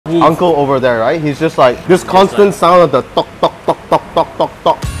uncle over there, right? He's just like this constant sound of the tok tok tok tok tok tok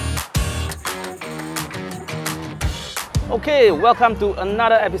tok. Okay, welcome to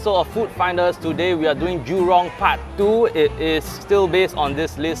another episode of Food Finders. Today we are doing Jurong Part 2. It is still based on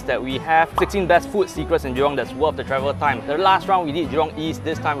this list that we have 16 best food secrets in Jurong that's worth the travel time. The last round we did Jurong East,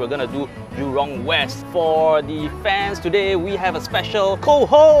 this time we're gonna do Jurong West. For the fans today, we have a special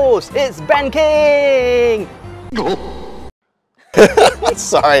co-host. It's Ben King!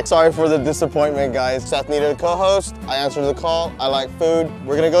 Sorry for the disappointment, guys. Seth needed a co-host. I answered the call. I like food.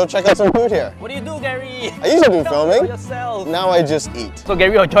 We're gonna go check out some food here. What do you do, Gary? I used to do filming. Yourself. Now I just eat. So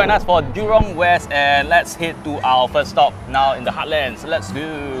Gary will join us for Jurong West, and let's head to our first stop now in the heartlands. Let's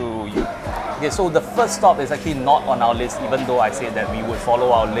go. Okay, so the first stop is actually not on our list, even though I said that we would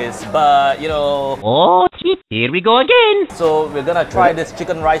follow our list, but you know... Oh, here we go again! So we're gonna try this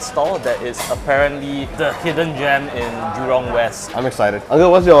chicken rice stall that is apparently the hidden gem in Jurong West. I'm excited. Uncle,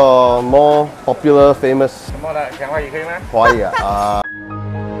 what's your more popular, famous? 什么的？讲华语可以吗？华语啊？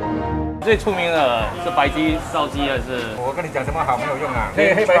最出名的是白鸡、烧鸡还是？我跟你讲什么好没有用啊！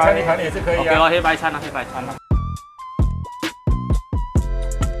黑白餐一盘也是可以啊。OK 黑白餐啊，黑白餐啊。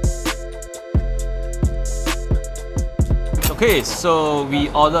Okay, so we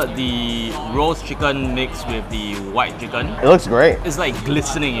ordered the roast chicken mixed with the white chicken. It looks great. It's like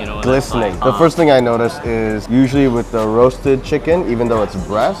glistening, you know. Glistening. The first thing I noticed is usually with the roasted chicken, even though it's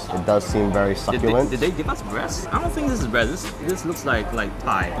breast, it does seem very succulent. Did they give us breast? I don't think this is breast. This looks like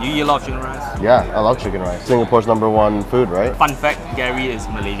Thai. You eat a lot of chicken rice? Yeah, I love chicken rice. Singapore's #1 food, right? Fun fact, Gary is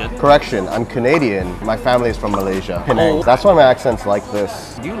Malaysian. Correction, I'm Canadian. My family is from Malaysia. Penang. Oh. That's why my accent's like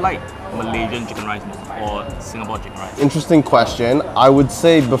this. Do you like Malaysian chicken rice or Singapore chicken rice? Interesting question. I would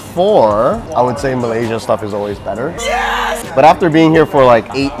say before, I would say Malaysia stuff is always better. Yes! But after being here for like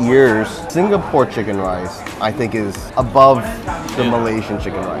 8 years, Singapore chicken rice, I think is above the Malaysian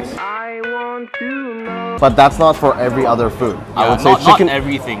chicken rice. I want to know. But that's not for every other food. I would say not chicken...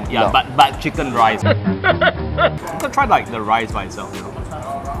 everything. Yeah, No. but chicken rice. You could try like the rice by itself, you know.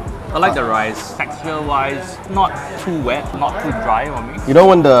 I like the rice. Texture-wise, not too wet, not too dry on me. You know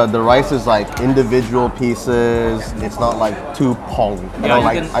when the rice is like individual pieces, it's not like too pong. I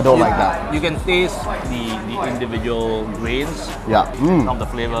don't like that. You can taste the individual grains Yeah. of the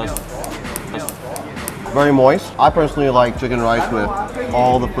flavors. Very moist. I personally like chicken rice with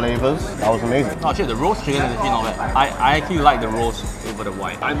all the flavors. That was amazing. Oh shit, the roast chicken is actually not bad. I actually like the roast over the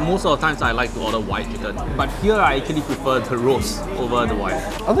white. Most of the times I like to order white chicken, but here I actually prefer the roast over the white.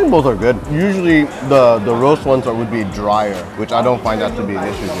 I think both are good. Usually the roast ones would be drier, which I don't find that to be an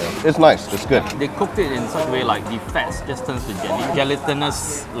issue here. It's nice, it's good. They cooked it in such a way like the fats just turns to jelly.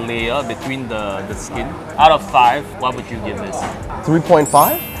 Gelatinous layer between the skin. Out of 5, what would you give this?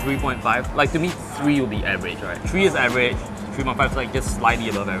 3.5? 3.5. Like to me, 3 would be average, right? 3 is average. 3.5 is like just slightly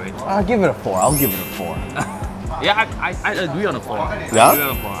above average. I'll give it a 4. I'll give it a 4. Yeah, I agree on a 4. Yeah?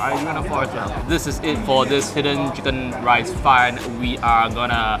 I agree on a 4 as well. This is it for this hidden chicken rice find. We are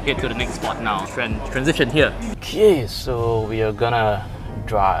gonna head to the next spot now. Transition here. Okay, so we are gonna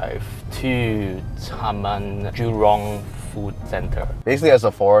drive to Taman Jurong Food Center. Basically, as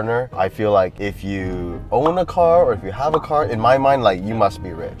a foreigner, I feel like if you own a car or if you have a car, in my mind, like you must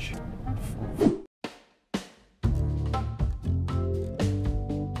be rich.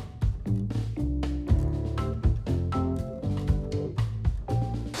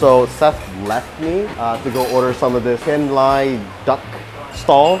 So Seth left me to go order some of this Tien duck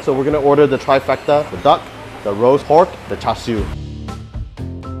stall. So we're gonna order the trifecta, the duck, the roast pork, the char siu.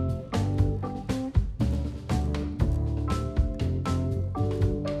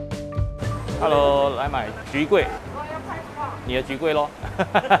 Hello， 来买菊桂。你的菊桂咯。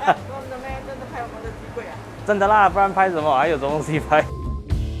真的啦，不然拍什么？还有什么东西拍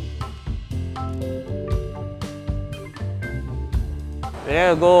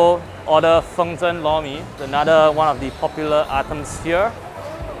？We're gonna go order Feng Zhen Lor Mee, another one of the popular items here.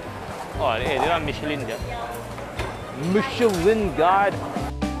 Oh, hey, they're on Michelin here. Michelin guide.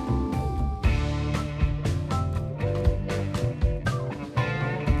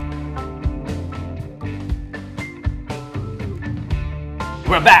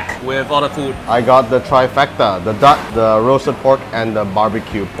 We're back with all the food. I got the trifecta, the duck, the roasted pork, and the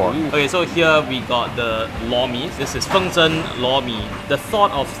barbecue pork. Okay, so here we got the lor mee. This is Feng Zhen Lor Mee. The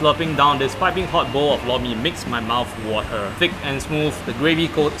thought of slurping down this piping hot bowl of lor mee makes my mouth water. Thick and smooth, the gravy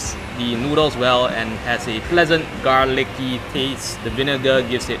coats the noodles well and has a pleasant garlicky taste. The vinegar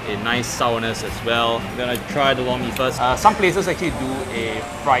gives it a nice sourness as well. I'm gonna try the lor mee first. Some places actually do a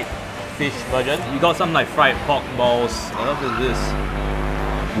fried fish version. We got some like fried pork balls. What else is this?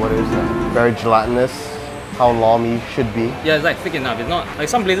 What is that? Very gelatinous. how lor mee should be. Yeah, it's like thick enough. It's not like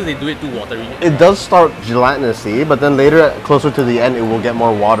some places they do it too watery. It does start gelatinous-y, but then later, closer to the end, it will get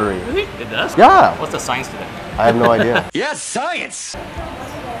more watery. Really? It does? Yeah. What's the science to that? I have no idea. Yes, science!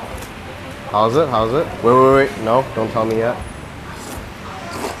 How's it? How's it? Wait. No, don't tell me yet.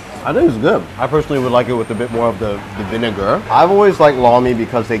 I think it's good. I personally would like it with a bit more of the vinegar. I've always liked lor mee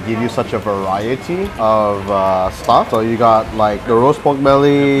because they give you such a variety of stuff. So you got like the roast pork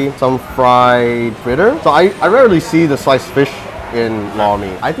belly, some fried fritter. So I rarely see the sliced fish in lor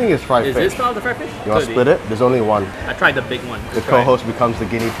mee. I think it's fried Is fish. this not the fried fish? You want to split it? There's only one. I tried the big one. The co-host becomes the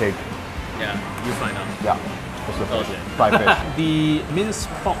guinea pig. Yeah, you find out. Yeah. It's the fish. Okay. Fried fish. The minced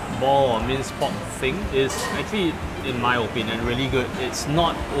pork ball or minced pork thing is actually, in my opinion, really good. It's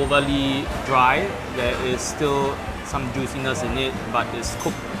not overly dry. There is still some juiciness in it, but it's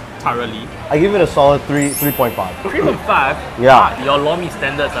cooked thoroughly. I give it a solid 3.5. 3.5? Yeah. Your lor mee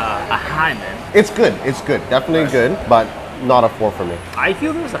standards are high, man. It's good. It's good. Definitely good, but not a 4 for me. I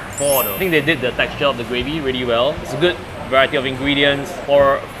feel this is a 4 though. I think they did the texture of the gravy really well. It's a good variety of ingredients.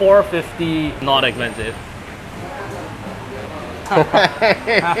 For $4.50, not expensive.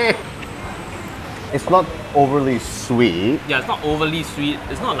 It's not overly sweet. Yeah, it's not overly sweet.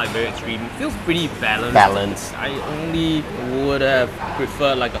 It's not like very extreme. It feels pretty balanced. Balanced. I only would have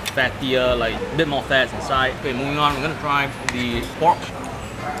preferred like a fattier, like a bit more fats inside. Okay, moving on. We're gonna try the pork.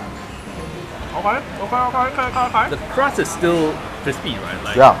 Okay. The crust is still crispy, right?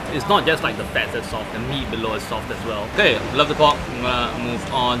 Like, yeah. It's not just like the fat that's soft. The meat below is soft as well. Okay, love the pork. I'm gonna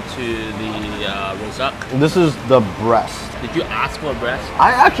move on to the roast duck. This is the breast. Did you ask for a breast?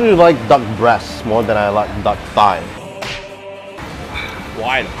 I actually like duck breasts more than I like duck thigh.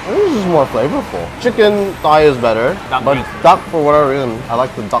 Why? I think this is more flavorful. Chicken thigh is better, Duck but breast. duck, for whatever reason, I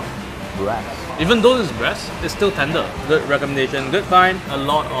like the duck breast. Even though it's breast, it's still tender. Good recommendation, good find. A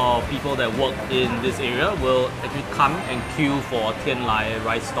lot of people that work in this area will actually come and queue for Tien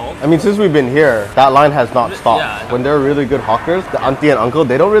rice stall. I mean, since we've been here, that line has not stopped. Yeah. When they're really good hawkers, the auntie and uncle,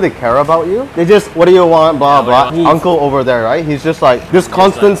 they don't really care about you. They just, what do you want, blah, blah. Move. Uncle over there, right? He's just like, this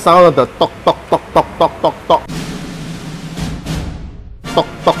constant sound of the tok, tok, tok, tok, tok, tok, tok. Tok,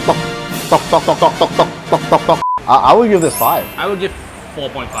 tok, tok, tok, tok, tok, tok, tok, tok, tok, tok. I would give this 5. I would give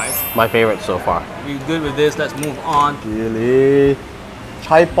 4.5. My favorite so far. We're good with this, let's move on. Really?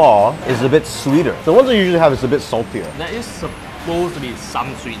 Chai paw is a bit sweeter. The ones I usually have is a bit saltier. There is supposed to be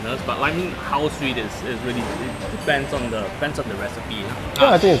some sweetness, but I mean how sweet is really, it depends on the recipe.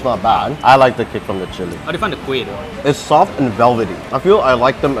 Yeah, I think it's not bad. I like the kick from the chili. How do you find the kueh though? It's soft and velvety. I feel I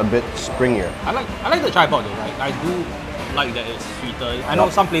like them a bit springier. I like the chai pot though. I do like that it's sweeter. I know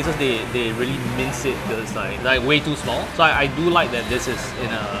some places they really mince it because it's like way too small. So I do like that this is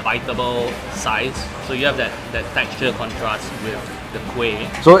in a biteable size. So you have that texture contrast with the kueh.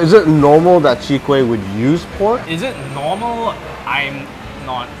 So is it normal that Chi Kueh would use pork? Is it normal? I'm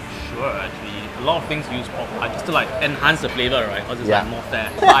not sure actually. A lot of things use pork lard just to like enhance the flavor, right? Or just Yeah. like more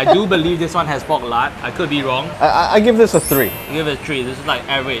fat. But I do believe this one has pork lard. I could be wrong. I give this a 3. I give it a 3. This is like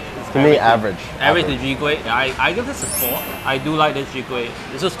average. It's To me, average. Average to Ji Kueh. I give this a 4. I do like this Ji Kueh.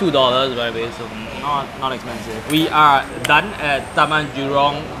 This is $2 by the way, so not expensive. We are done at Taman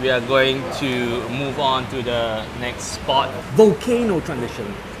Jurong. We are going to move on to the next spot. Volcano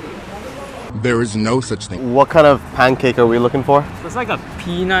Tradition. There is no such thing. What kind of pancake are we looking for? It's like a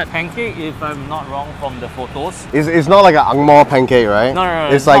peanut pancake, if I'm not wrong from the photos. It's not like an Ang Mo pancake, right? No.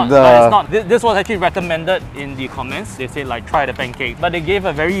 It's like not, the... but it's not. This was actually recommended in the comments. They said like try the pancake, but they gave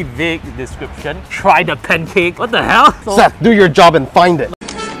a very vague description. Try the pancake. What the hell? So Seth, do your job and find it.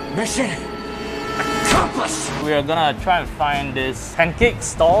 Mission accomplished! we are gonna try and find this pancake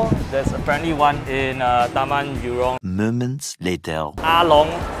stall. There's apparently one in Taman Jurong. Moments later. Long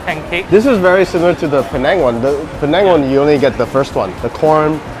Pancake. This is very similar to the Penang one. The Penang one, you only get the first one. The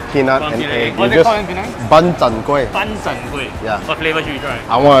corn, peanut, Corn, and peanut, egg. egg. What You do they call it in Penang? Ban Zhan Kueh. Ban Zhen Kueh. Yeah. What flavor should we try?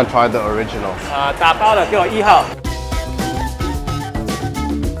 I want to try the original. 打包的给我1号。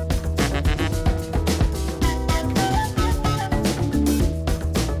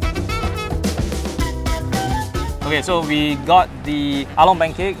 Okay, so we got the Long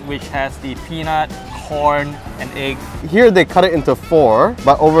Pancake, which has the peanut, corn, and egg. Here they cut it into 4,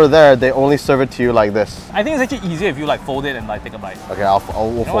 but over there they only serve it to you like this. I think it's actually easier if you like fold it and like take a bite. Okay, we'll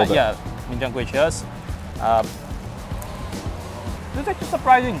You know fold what? it. Yeah, Minjiang Kueh, cheers. This is actually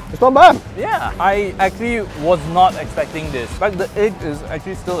surprising. It's not bad. Yeah, I actually was not expecting this. Like the egg is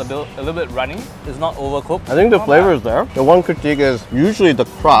actually still a little bit runny. It's not overcooked. I think the Not flavor bad. is there. The one critique is usually the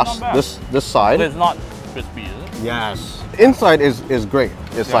crust, Not bad. this side. But it's not crispy, is it? Yes. Inside is great.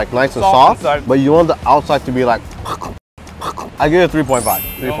 It's Yeah. like nice and Soft soft, inside. but you want the outside to be like... I give it 3.5.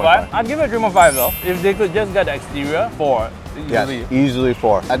 3.5. I'd give it 3.5 though. If they could just get the exterior, 4. Yes, Easily. easily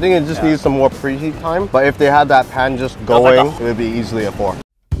 4. I think it just needs some more preheat time, but if they had that pan just going, it would be easily a 4.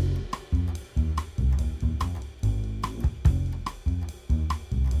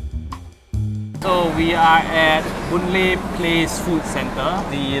 So we are at Boon Lay Place Food Center.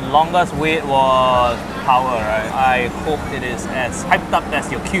 The longest wait was power, right? I hope it is as hyped up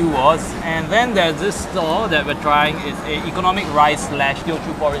as your queue was. And then there's this stall that we're trying. It's a economic rice /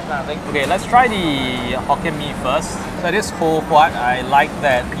 Teochew porridge kind of thing. Okay, let's try the Hokkien Mee first. So this whole Huat, I like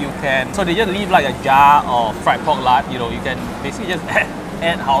that you can, so they just leave like a jar of fried pork lard. You know, you can basically just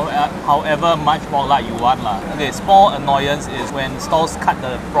add however much pork lard you want lah. Okay, small annoyance is when stalls cut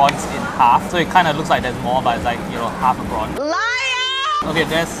the prawns in half, so it kind of looks like there's more, but it's like, you know, half a prawn. Liar! Okay,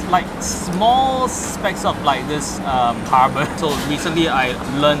 there's like small specks of like this carbon. So recently I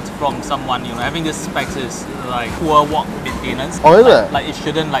learned from someone, you know, having this specks is like poor wok maintenance. Oh, is like, it? Like it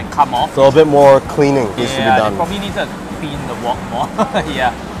shouldn't like come off. So a bit more cleaning needs to be Yeah, done. they probably need to clean the wok more.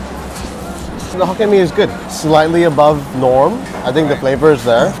 Yeah. The Hokkien Mee is good. Slightly above norm. I think the flavor is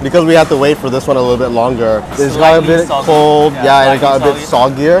there. Because we had to wait for this one a little bit longer. It's got a bit soggy. cold, Yeah, and it got a bit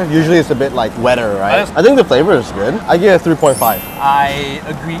soggier. Usually it's a bit like wetter, right? I think the flavor is good. I give it a 3.5. I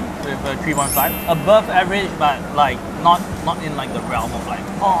agree with a 3.5. Above average, but like not in like the realm of like,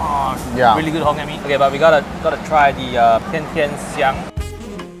 oh, Yeah. really good Hokkien Mee. Okay, but we gotta try the Tian Xiang.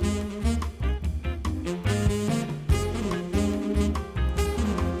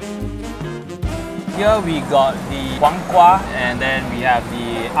 Here we got the Guangqua, and then we have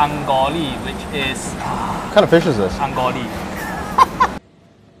the Angoli, which is What kind of fish is this? Angoli.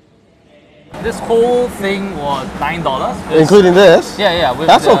 This whole thing was $9. Including this? Yeah.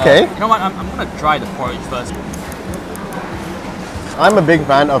 That's okay. You know what? I'm gonna try the porridge first. I'm a big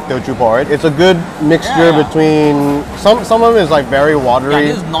fan of Teochew porridge. It's a good mixture between some of it is like very watery. Yeah,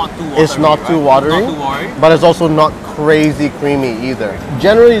 this is not too watery. It's not too watery, Not too watery. but it's also not crazy creamy either.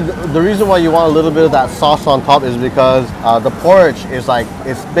 Generally, the reason why you want a little bit of that sauce on top is because the porridge is like,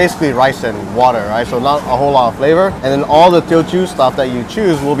 it's basically rice and water, right? So not a whole lot of flavor. And then all the Teochew stuff that you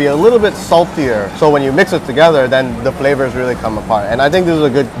choose will be a little bit saltier. So when you mix it together, then the flavors really come apart. And I think this is a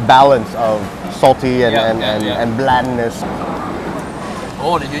good balance of salty and blandness.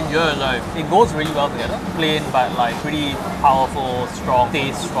 Oh, the ginger is like, it goes really well together. Plain, but like pretty powerful, strong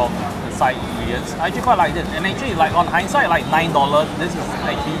taste from the side ingredients. I actually quite like this. And actually, like on hindsight, like $9, this is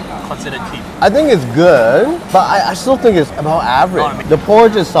actually considered cheap. I think it's good, but I still think it's about average. No, I mean- The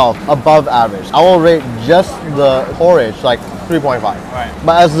porridge itself, above average. I will rate just the porridge like 3.5. Right.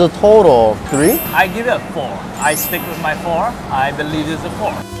 But as the total, 3? I give it a 4. I stick with my 4. I believe it's a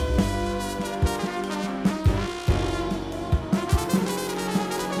 4.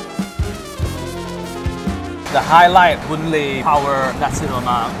 The highlight, Boon Lay Power Nasi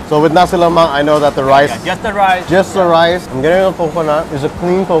Lemak. So with nasi lemak, I know that the rice, Yeah, just the rice. just the rice. I'm getting a coconut. It's a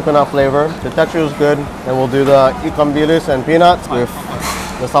clean coconut flavor. The texture is good. And we'll do the ikan bilis and peanuts with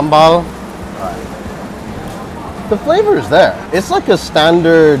the sambal. The flavor is there. It's like a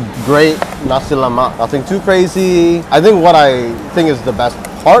standard great nasi lemak. Nothing too crazy. I think what I think is the best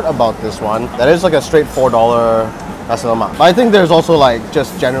part about this one, that is like a straight $4 nasi lemak. But I think there's also like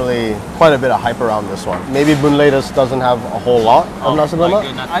just generally quite a bit of hype around this one. Maybe Boon Lay just doesn't have a whole lot of nasi my lemak.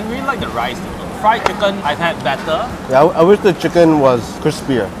 goodness. I really like the rice though. Fried chicken, I've had better. Yeah, I wish the chicken was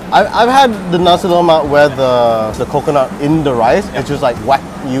crispier. I've had the nasi lemak where the coconut in the rice, it just like whack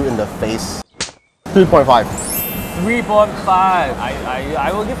you in the face. 3.5. 3.5.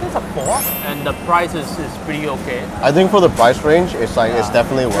 I will give this a 4, and the price is pretty okay. I think for the price range, it's like it's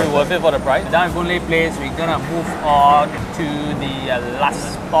definitely Pretty worth worth it for the price. Down at Boon Lay Place, we're gonna move on to the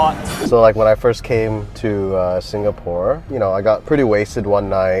last spot. it. So like when I first came to Singapore, you know, I got pretty wasted one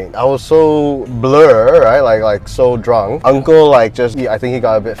night. I was so blur, right? Like so drunk. Uncle like just, I think he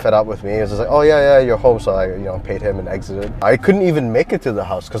got a bit fed up with me. He was just like, oh yeah, you're home. So I, you know, paid him and exited. I couldn't even make it to the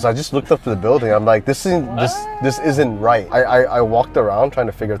house because I just looked up to the building. I'm like, this isn't right. I walked around trying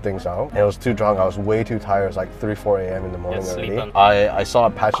to figure things out, and I was too drunk. I was way too tired. It was like 3-4 a.m. in the morning Just already. sleeping. I saw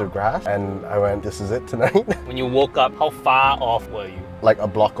a patch of grass and I went, this is it tonight. When you woke up, how far off were you? Like a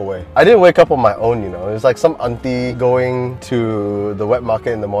block away. I didn't wake up on my own, you know. It was like some auntie going to the wet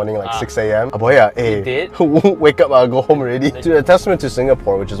market in the morning, like 6 a.m. Aboya, hey, did? wake up, I'll go home already. Dude, a testament to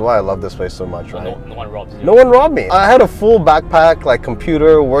Singapore, which is why I love this place so much, right? No one robs you. No one robbed me. I had a full backpack, like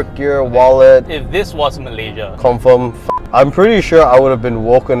computer, work gear, wallet. If this was Malaysia, Confirm, I'm pretty sure I would have been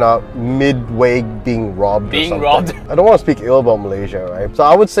woken up midway being robbed. I don't want to speak ill about Malaysia, right? So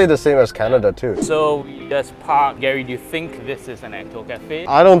I would say the same as Canada too. So we just parked. Gary, do you think this is an actual cafe?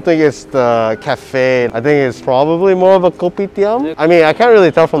 I don't think it's the cafe. I think it's probably more of a kopitiam. I mean, I can't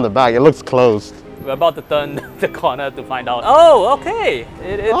really tell from the back. It looks closed. We're about to turn the corner to find out. Oh, okay.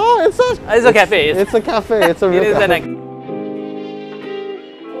 It's a cafe. It's a cafe. It's a real it is cafe.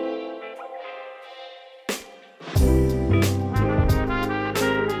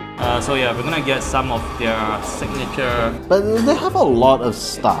 So yeah, we're gonna get some of their signature. But they have a lot of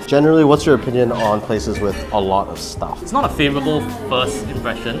stuff. Generally, what's your opinion on places with a lot of stuff? It's not a favorable first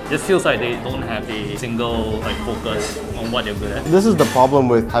impression. It just feels like they don't have a single focus on what they're good at. This is the problem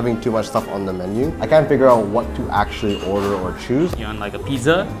with having too much stuff on the menu. I can't figure out what to actually order or choose. You want like a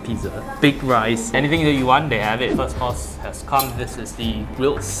pizza, baked rice, anything that you want, they have it. First course has come. This is the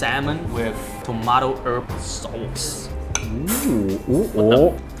grilled salmon with tomato herb sauce.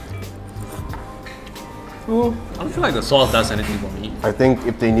 Ooh. I don't feel like the sauce does anything for me. I think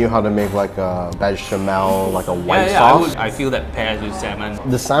if they knew how to make like a bechamel, like a white sauce. I feel that pairs with salmon.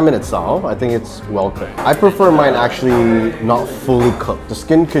 The salmon itself, I think it's well cooked. I prefer mine actually not fully cooked. The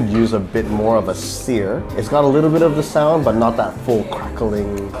skin could use a bit more of a sear. It's got a little bit of the sound, but not that full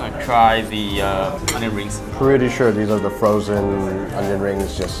crackling. I try the onion rings. Pretty sure these are the frozen onion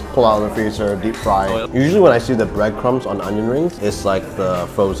rings. Just pull out of the freezer, deep fry. Usually when I see the breadcrumbs on onion rings, it's like the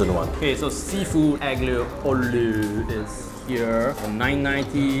frozen one. Okay, so seafood aglio olio is here. For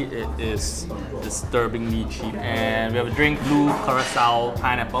 $9.90, it is disturbingly cheap. And we have a drink, blue curacao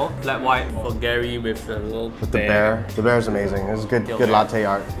pineapple, flat white for Gary with a little bear. The bear is amazing. It's good latte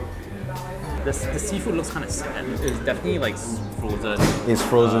art. The seafood looks kind of sad. It's definitely like frozen. It's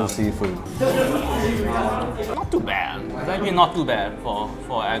frozen seafood. Not too bad. It's actually not too bad for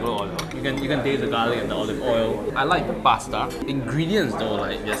aglio olio. You can taste the garlic and the olive oil. I like the pasta. Ingredients though,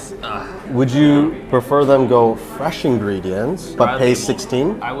 like just. Would you prefer them go fresh ingredients but pay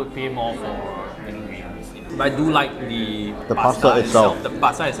 16? I would pay more for ingredients. But I do like the pasta itself. The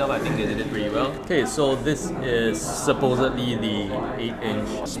pasta itself, I think they did it pretty well. Okay, so this is supposedly the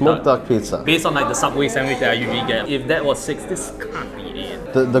 8-inch smoked duck pizza. Based on like the Subway sandwich that I usually get. If that was 6, this can't be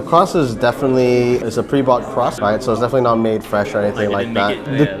 8. The crust is definitely, it's a pre-bought crust, right? So it's definitely not made fresh or anything like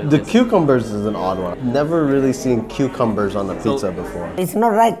that. The cucumbers is an odd one. Never really seen cucumbers on the pizza before. It's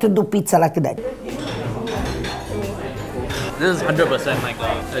not right to do pizza like that. This is 100% like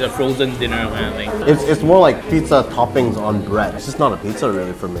a frozen dinner kind of thing. It's more like pizza toppings on bread. It's just not a pizza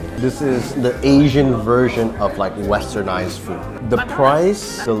really for me. This is the Asian version of like westernized food. The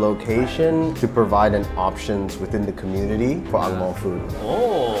price, the location to provide an options within the community for Ang Mo food.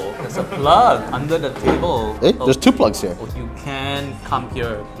 Oh, there's a plug under the table. Hey, there's 2 plugs here. You can come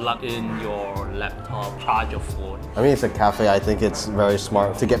here, plug in your laptop, charge your phone. I mean, it's a cafe. I think it's very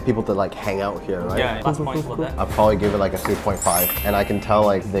smart to get people to like hang out here, right? Yeah, plus points for that. I'll probably give it like a 3.5, and I can tell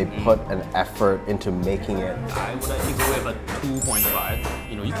like they put an effort into making it. I would actually go with a 2.5.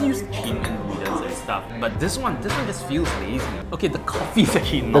 You know, you can use cheap ingredients and stuff, but this one just feels lazy. Okay, the coffee is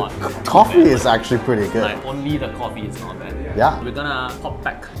actually not. Coffee is actually pretty good. Like, only the coffee is not bad. Yeah. We're gonna hop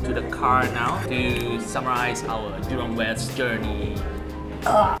back to the car now to summarize our Jurong West journey.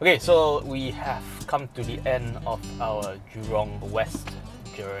 Okay, so we have come to the end of our Jurong West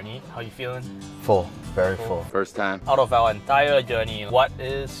journey. How you feeling? Full, very full. First time. Out of our entire journey, what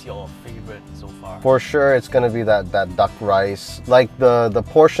is your favorite so far? For sure, it's gonna be that duck rice. Like the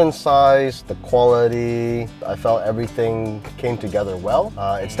portion size, the quality. I felt everything came together well.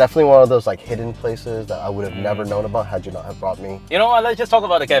 It's definitely one of those like hidden places that I would have never known about had you not have brought me. You know what? Let's just talk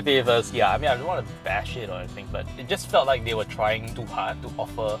about the cafe first. Yeah, I mean, I don't want to bash it or anything, but it just felt like they were trying too hard to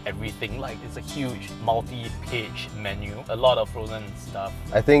offer everything. Like it's a huge multi-page menu, a lot of frozen stuff.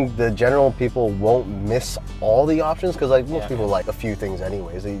 I think the general people won't miss all the options because like most people like a few things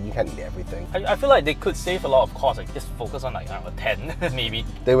anyways. You can't eat everything. I feel like they could save a lot of cost, like just focus on like I don't know, 10 maybe.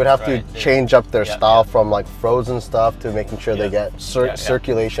 They would have to change up their style from like frozen stuff to making sure they get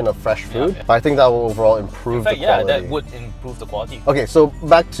circulation of fresh food. But I think that will overall improve the quality. Yeah, that would improve the quality. Okay, so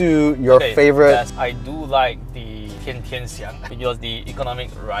back to your favorite. Yes, I do like the Tian Xiang, which was the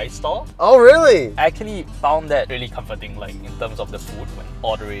economic rice stall. Oh really? I actually found that really comforting, like in terms of the food when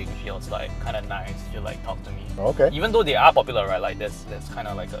ordering. She was like kind of nice. She like talk to me. Okay. Even though they are popular, right? Like there's kind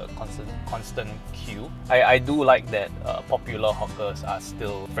of like a constant queue. I do like that popular hawkers are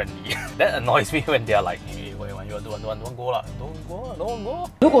still friendly. That annoys me when they are like, hey, wait, you don't go lah, don't go.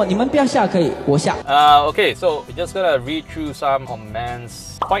 如果你们不要下可以，我下。 Okay, so we're just gonna read through some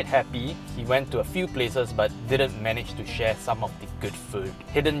comments. Quite happy. He went to a few places but didn't managed to share some of the good food.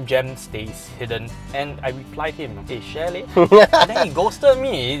 Hidden gem stays hidden. And I replied him, hey, share leh. And then he ghosted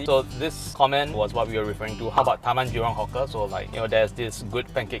me. So this comment was what we were referring to. How about Taman Jurong Hawker? So like, you know, there's this good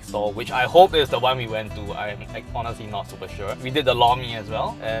pancake stall, which I hope is the one we went to. I'm like, honestly not super sure. We did the lor mee as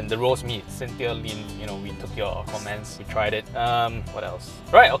well, and the roast meat. Cynthia, Lin, you know, we took your comments, we tried it. What else?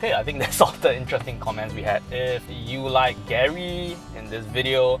 Right, okay, I think that's all the interesting comments we had. If you like Gary in this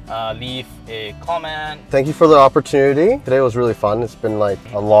video, leave a comment. Thank you for the opportunity. Today was really fun. It's been like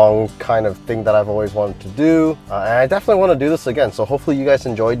a long kind of thing that I've always wanted to do. And I definitely want to do this again. So hopefully you guys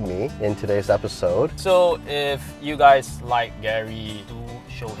enjoyed me in today's episode. So if you guys like Gary, do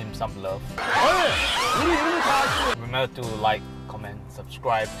show him some love. Remember to like, comment,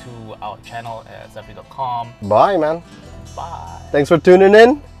 subscribe to our channel at SETHLUI.com. Bye, man. Bye. Thanks for tuning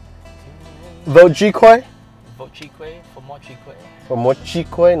in. Vote Kueh. Vote Kueh for more Kueh. For more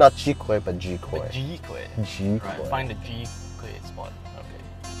Kueh, not Kueh, but Kueh. Kueh. Right, find the Kueh spot. Okay.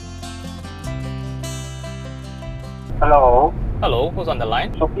 Hello. Hello, who's on the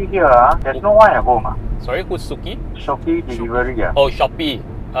line? Suki here. There's no one at home. Sorry, who's Suki? Shopee delivery. Oh, Shopee.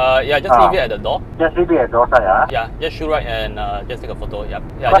 Yeah, just leave it at the door. Just leave it at the doorstep. Yeah, just shoot right and just take a photo. Yeah,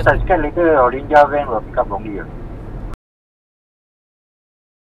 Because just... I scared later Orinja van will pick up wrongly.